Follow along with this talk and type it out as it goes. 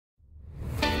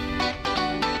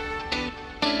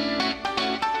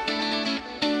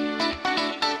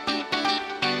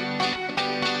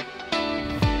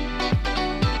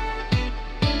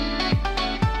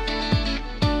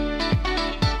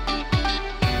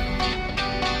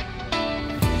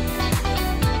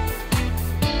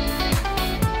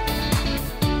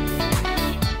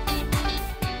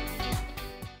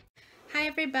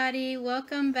everybody,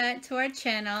 welcome back to our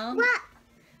channel. What?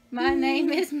 My name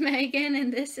is Megan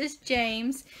and this is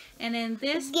James, and in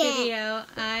this video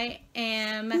I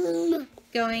am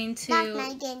going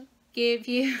to give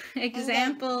you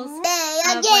examples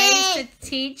of ways to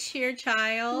teach your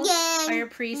child or your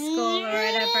preschool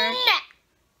or whatever.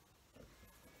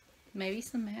 Maybe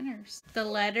some manners. The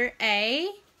letter A.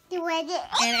 And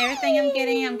everything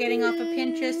I'm getting off of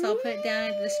Pinterest, so I'll put it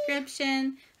down in the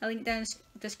description. I'll link down in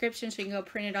the description so you can go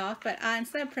print it off. But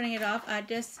instead of printing it off, I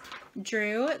just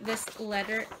drew this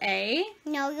letter A.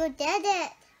 No, you did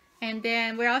it. And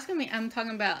then we're also gonna be, I'm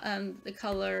talking about the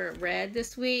color red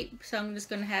this week. So I'm just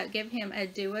gonna give him a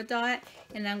do-a-dot,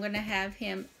 and I'm gonna have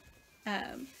him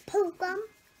poke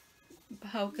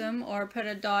him or put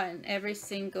a dot in every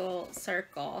single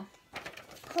circle.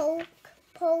 Poke,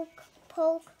 poke,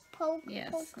 poke.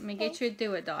 Yes, let me get you a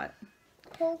do-a-dot.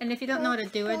 And if you don't know what a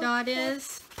do-a-dot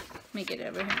is, let me get it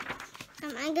over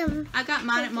here. I got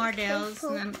mine at Mardell's,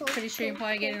 and I'm pretty sure you can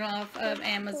probably get it off of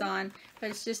Amazon.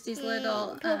 But it's just these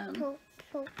little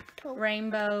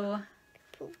rainbow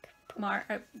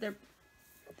they're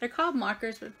called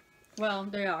markers, but well,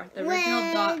 they are the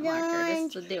original dot marker.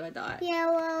 This is the do-a-dot.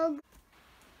 Yellow.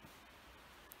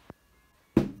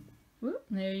 Whoop,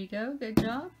 there you go. Good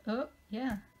job. Oh,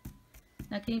 yeah.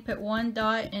 Now can you put one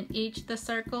dot in each of the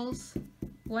circles?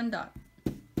 One dot.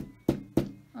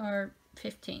 Or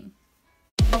 15.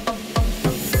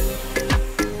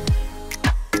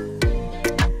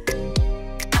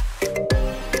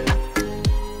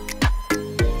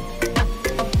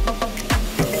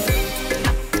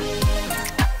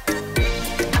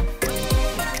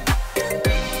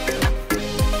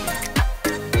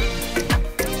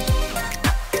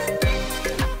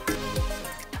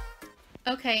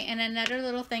 Okay, and another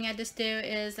little thing I just do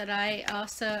is that I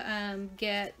also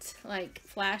get like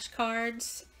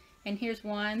flashcards, and here's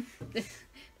one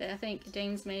that I think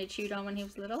James may have chewed on when he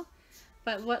was little.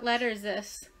 But what letter is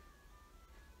this?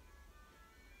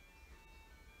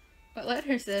 What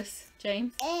letter is this,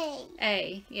 James? A.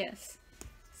 A, yes.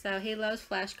 So he loves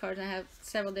flashcards, and I have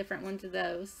several different ones of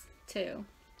those too.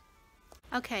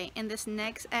 Okay, in this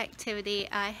next activity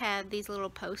I have these little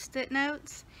post-it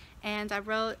notes, and I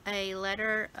wrote a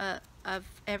letter of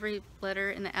every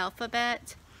letter in the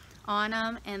alphabet on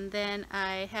them, and then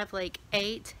I have like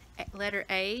 8 letter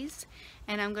A's,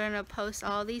 and I'm going to post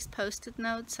all these post-it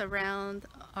notes around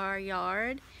our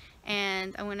yard,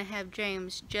 and I'm going to have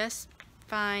James just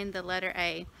find the letter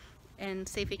A and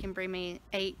see if he can bring me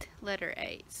 8 letter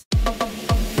A's.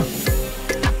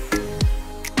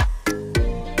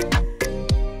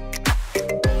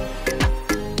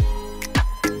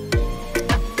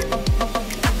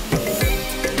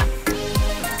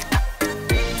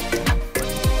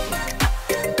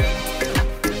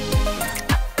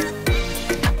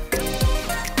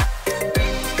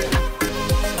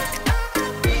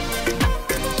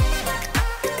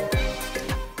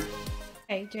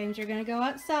 James, you're going to go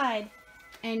outside,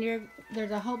 and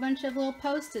there's a whole bunch of little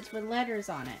post-its with letters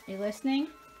on it. Are you listening?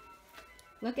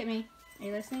 Look at me. Are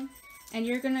you listening? And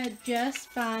you're going to just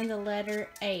find the letter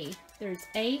A. There's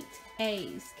 8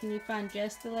 A's. Can you find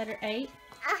just the letter 8?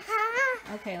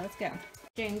 Uh-huh. Okay, let's go.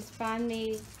 James, find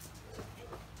me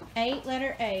 8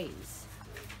 letter A's.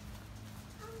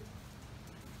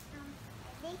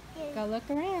 Go look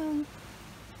around.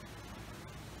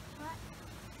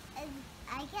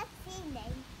 I can't see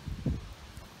them.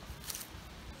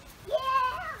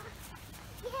 Yeah!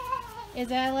 Is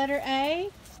that a letter A?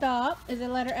 Stop. Is it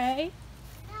a letter A?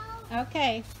 No.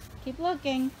 Okay. Keep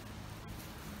looking.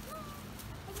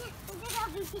 Is it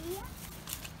over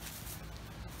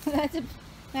here?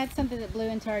 That's something that blew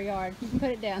into our yard. You can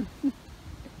put it down.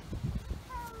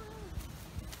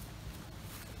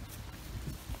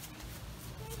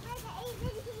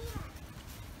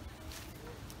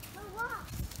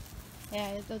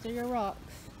 Yeah, those are your rocks.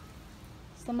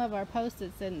 Some of our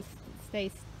post-its didn't stay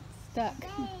stuck.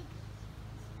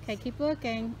 Okay, keep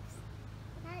looking.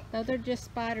 Those are just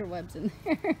spider webs in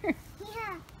there.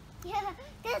 Yeah,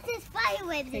 this is spider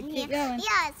webs okay, in keep here. Going.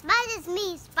 Yeah, spiders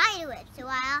mean spider webs, so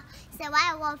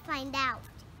I will find out.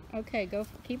 Okay,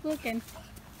 keep looking.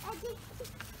 I think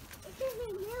it's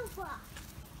in the mailbox.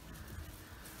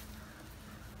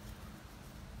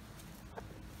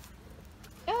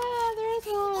 Ah, there is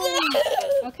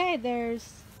one. Okay,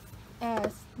 there's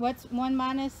what's 1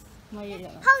 minus? Well, you don't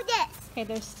know. Hold this. Okay,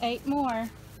 there's 8 more.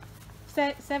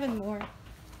 7 more.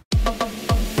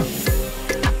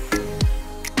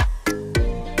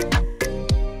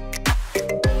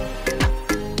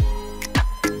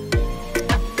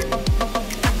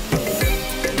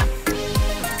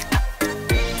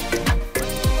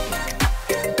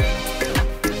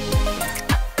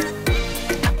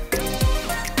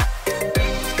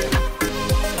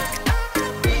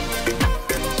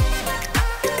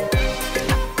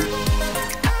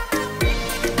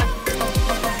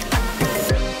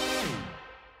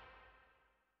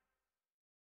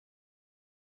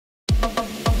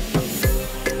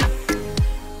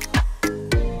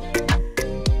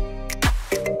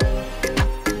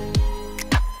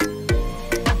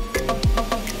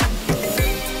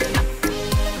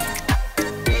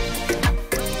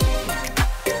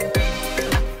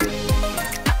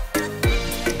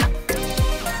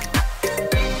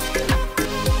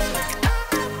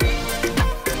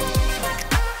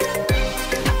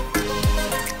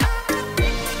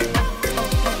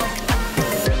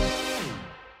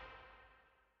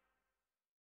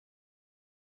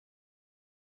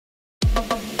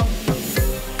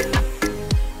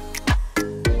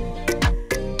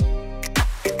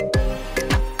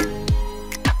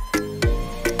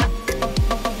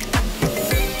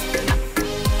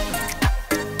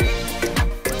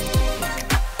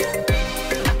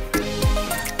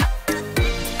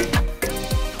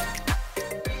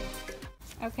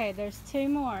 Okay, there's two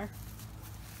more.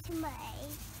 Somebody.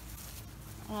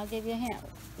 I'll give you a hint.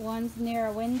 One's near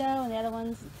a window and the other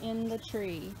one's in the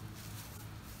tree.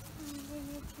 In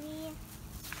the tree.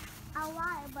 A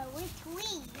lot, but which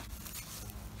tree?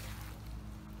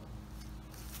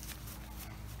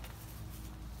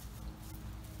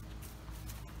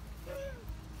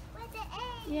 With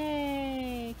the A.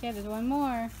 Yay! Okay, there's one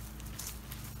more.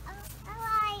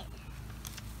 Alright.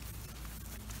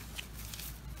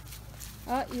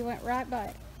 Oh, you went right by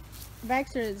it.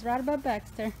 Baxter is right above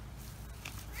Baxter.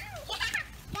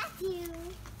 Got you.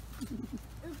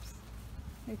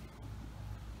 Oops.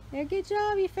 Yeah, good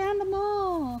job. You found them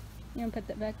all. You want to put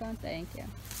that back on? Thank you.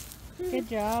 Good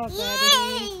job, buddy.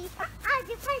 Yay! I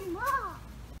can find more.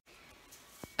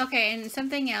 Okay, and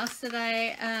something else that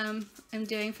I am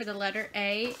doing for the letter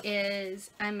A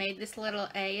is I made this little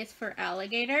A is for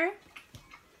alligator.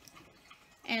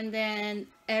 And then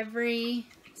every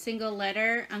single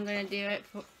letter, I'm going to do it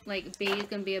for, like B is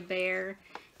going to be a bear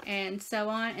and so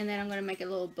on. And then I'm going to make a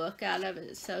little book out of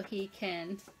it so he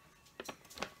can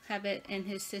have it and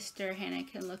his sister Hannah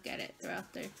can look at it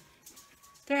throughout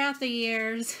the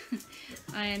years.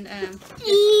 And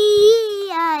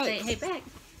say, hey, back.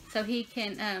 So he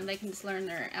can, they can just learn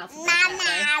their alphabet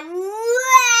that way.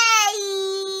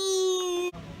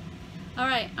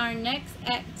 Alright, our next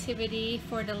activity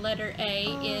for the letter A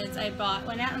is I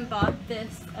went out and bought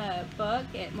this book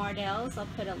at Mardell's. I'll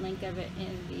put a link of it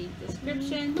in the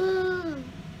description.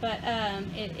 But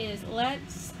it is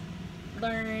Let's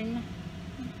Learn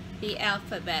the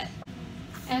Alphabet.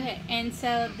 Okay, and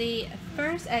so the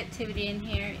first activity in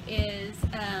here is,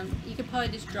 you could probably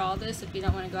just draw this if you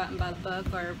don't want to go out and buy the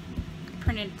book, or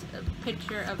print a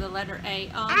picture of the letter A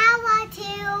off. I want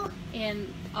to.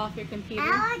 Off your computer.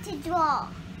 I want to draw.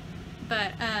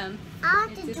 But I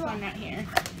want it's to this draw. one right here.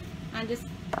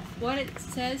 What it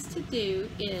says to do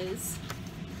is,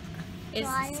 its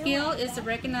skill is to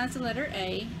recognize the letter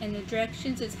A, and the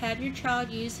directions is have your child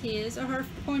use his or her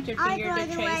pointer finger to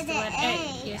trace the letter A.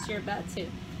 Yes, you're about to.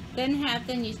 Then have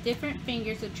them use different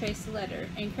fingers to trace the letter.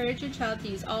 Encourage your child to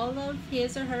use all of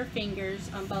his or her fingers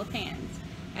on both hands.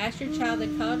 Ask your child to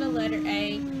color the letter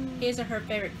A his or her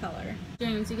favorite color.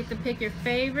 James, you get to pick your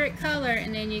favorite color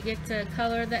and then you get to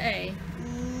color the A.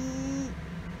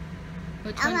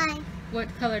 Which one?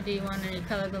 What color do you want to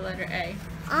color the letter A?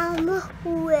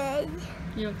 Red.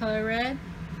 You want to color red?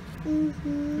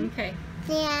 Okay.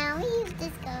 Yeah, we use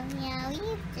this color. Yeah, we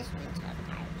use this one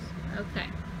sometimes. Okay.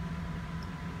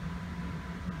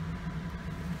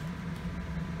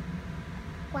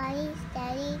 Ready,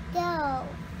 steady, go.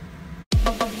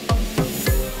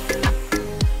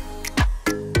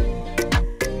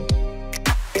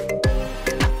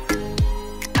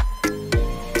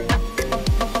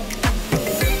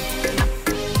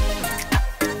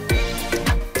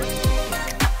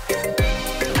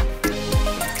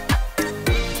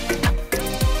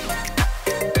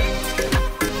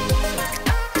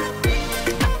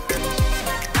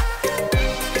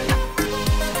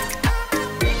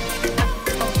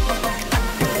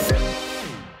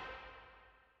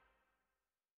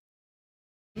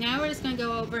 Now we're just going to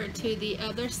go over to the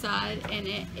other side, and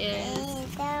it is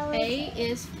A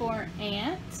is for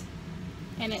ant,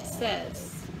 and it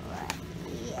says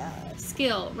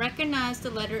skill, recognize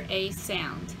the letter A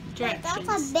sound. Directions.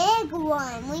 That's a big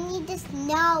one. We need the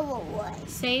smaller one.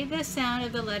 Say the sound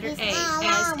of the letter A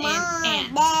as an ant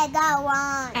Bigger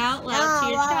one. out loud to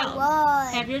your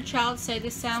child. Have your child say the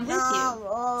sound with you.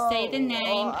 Say the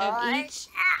name of each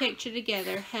picture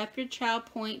together. Have your child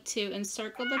point to and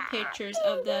circle the pictures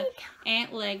of the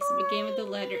ant legs that begin with the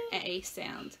letter A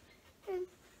sound.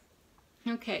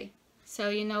 Okay, so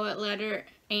you know what letter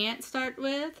ant start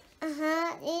with?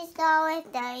 It start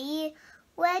with the A.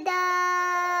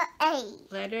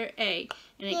 Letter A.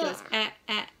 And it goes ant.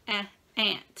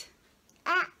 Ant.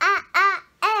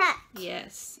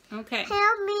 Yes. Okay.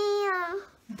 Help me.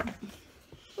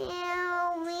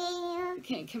 Help me.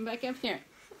 Okay, come back up here.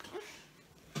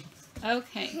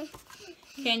 Okay.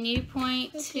 Can you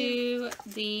point to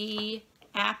the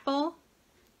apple?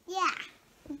 Yeah.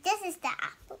 This is the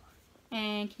apple.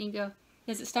 And can you go,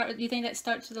 does it start with, do you think that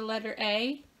starts with the letter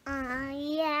A?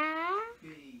 Yeah.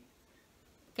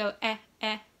 Go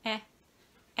apple.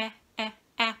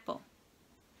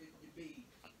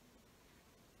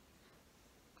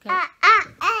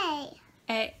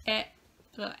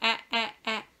 Go go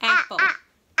apple.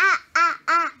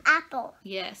 Apple.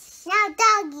 Yes. Now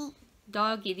doggy.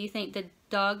 Doggy. Do you think the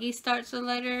doggy starts with the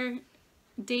letter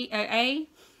D or A?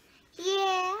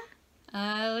 Yeah.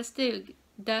 Let's do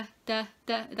Is that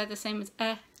the same as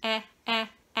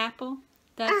apple?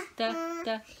 Doggy.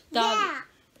 Yeah.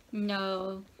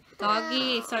 No.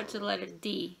 Doggy starts with the letter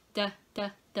D. Duh, duh,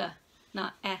 duh.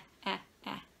 Not ah.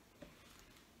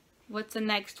 What's the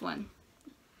next one?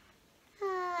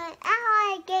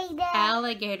 Alligator.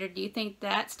 Alligator. Do you think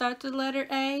that starts with the letter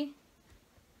A?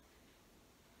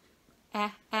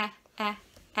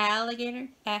 Alligator?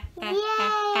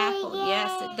 Apple.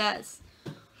 Yes, it does.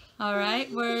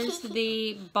 Alright, where's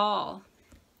the ball?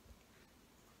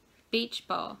 Beach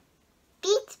ball.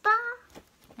 Beach ball?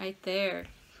 Right there.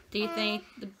 Do you think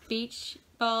the beach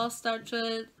ball starts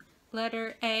with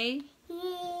letter A?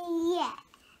 Yeah.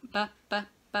 Apple?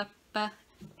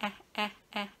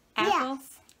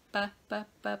 Yes. Ball.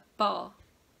 Ball.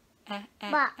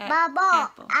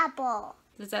 Apple.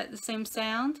 Is that the same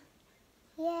sound?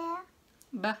 Yeah.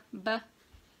 Ball.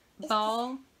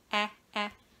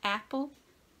 Apple?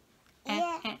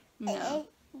 Yeah. No.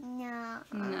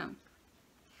 No.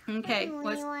 Okay,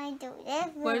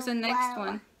 where's the next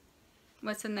one?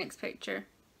 What's the next picture?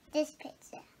 This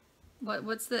picture.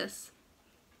 What's this?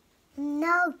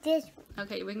 No, this one.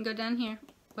 Okay, we can go down here.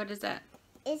 What is that?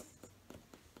 It's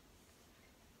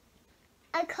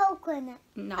a coconut.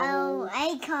 No. Oh,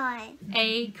 acorn.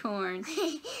 Acorn.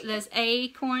 Does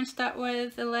acorn start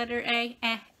with the letter A?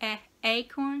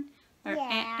 Acorn? Or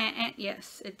Yeah.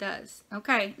 Yes, it does.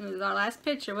 Okay, this is our last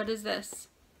picture. What is this?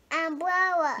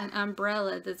 Umbrella. An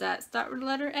umbrella. Does that start with the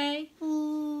letter A?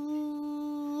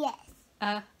 Yes.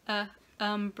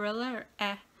 Umbrella or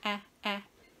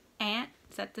ant?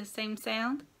 Is that the same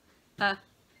sound?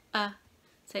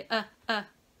 Say Go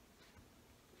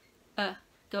Appa.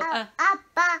 Go.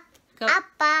 Appa. No.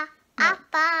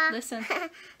 Appa. Listen.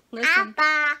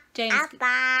 Appa. James.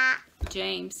 Appa.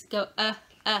 James. Go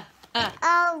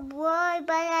Oh boy,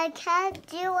 but I can't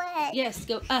do it. Yes,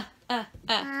 go Well,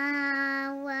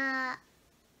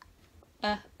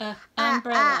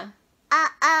 umbrella.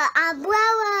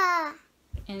 umbrella.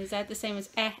 And is that the same as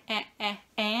ant?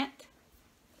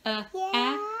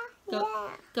 Yeah. Go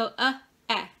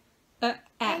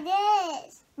It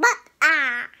is. But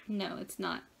No, it's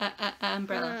not.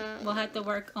 Umbrella. We'll have to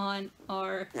work on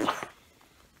our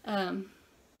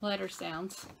letter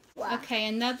sounds. Wow. Okay,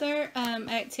 another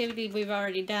activity we've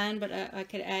already done, but I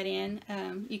could add in,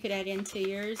 you could add into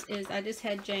yours, is I just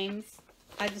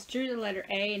drew the letter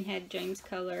A and had James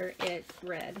color it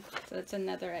red. So that's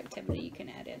another activity you can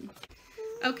add in.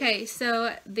 Okay,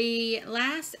 so the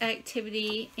last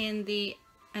activity in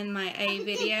my A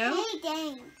video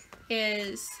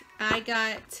is I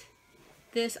got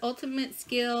this Ultimate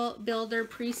Skill Builder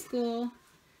Preschool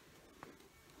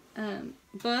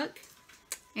book,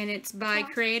 and it's by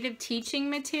Creative Teaching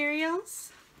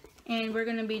Materials, and we're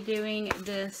going to be doing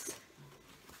this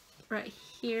right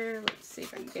here. Let's see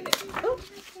if I can get it.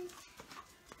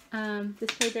 Oh,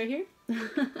 this page right here.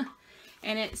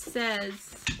 And it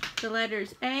says the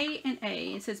letters A and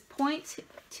A. It says point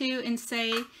to and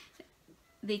say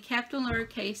the capital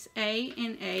lowercase a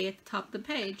and A at the top of the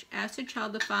page. Ask the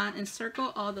child to find and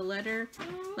circle all the letters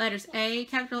A,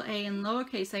 capital A, and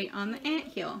lowercase a on the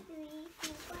anthill.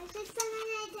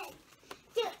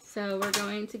 So we're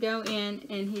going to go in,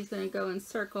 and he's going to go and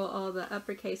circle all the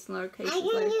uppercase and lowercase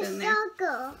letters in there.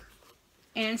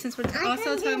 And since we're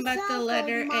also talking about the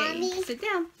letter A, sit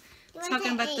down.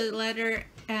 Talking about the letter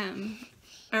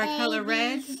or color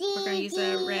red, we're going to use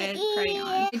a red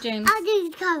crayon. Okay, James. I'll do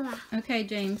the color. Okay,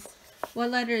 James.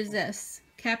 What letter is this?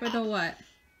 Capital what?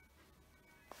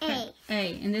 A.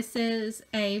 A. And this is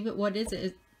A, but what is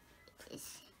it?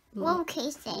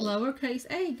 Lowercase a. Lowercase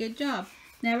a. Good job.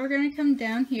 Now we're going to come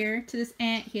down here to this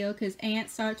ant hill, because ant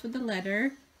starts with the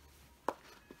letter.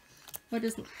 What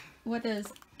does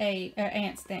A or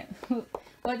ant stand?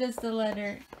 What does the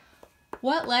letter?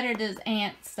 What letter does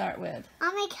ant start with?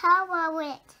 I'm a color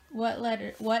with. What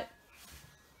letter?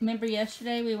 Remember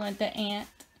yesterday we went to ant,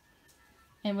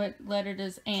 and what letter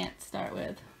does ant start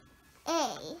with?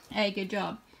 A. A. Good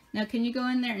job. Now can you go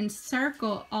in there and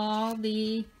circle all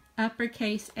the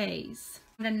uppercase A's?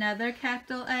 Another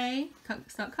capital A.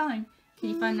 Stop calling. Can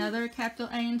you find another capital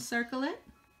A and circle it?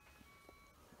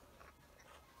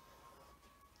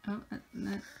 Oh,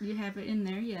 you have it in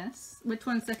there, yes. Which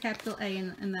one's the capital A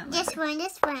in that letter?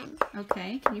 This one.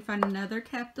 Okay, can you find another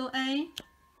capital A?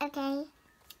 Okay.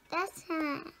 That's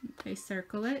one. Okay,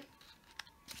 circle it.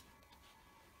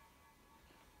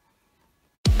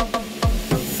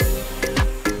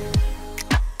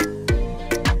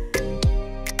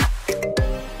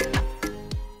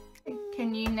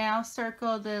 Can you now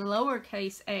circle the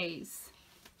lowercase A's?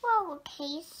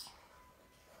 Lowercase.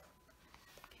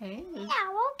 Okay, Yeah,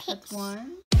 lowercase. that's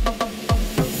one.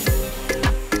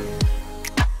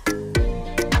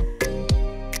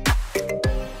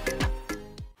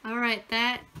 Alright,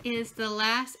 that is the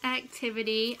last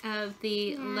activity of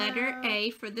the letter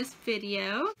A for this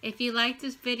video. If you like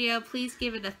this video, please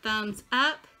give it a thumbs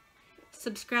up,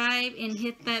 subscribe, and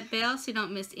hit that bell so you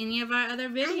don't miss any of our other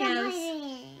videos.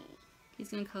 He's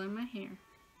going to color my hair.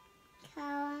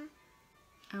 Color.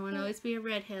 I want to always be a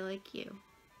redhead like you.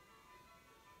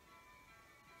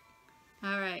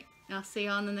 Alright, I'll see you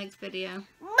on the next video.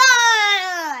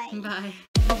 Bye!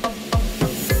 Bye.